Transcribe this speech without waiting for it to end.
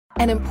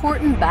An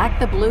important Back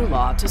the Blue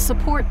law to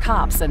support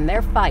cops in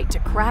their fight to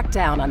crack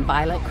down on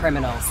violent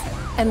criminals.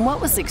 And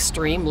what was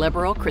extreme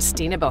liberal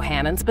Christina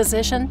Bohannan's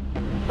position?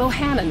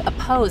 Bohannan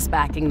opposed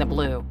backing the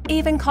blue,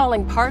 even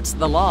calling parts of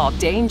the law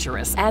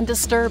dangerous and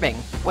disturbing.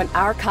 When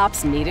our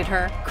cops needed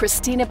her,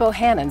 Christina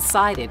Bohannan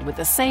sided with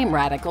the same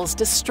radicals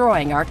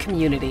destroying our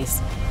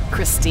communities.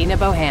 Christina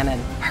Bohannan.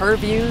 Her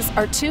views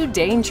are too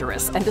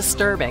dangerous and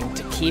disturbing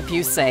to keep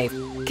you safe.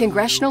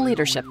 Congressional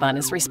Leadership Fund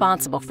is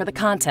responsible for the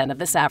content of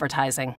this advertising.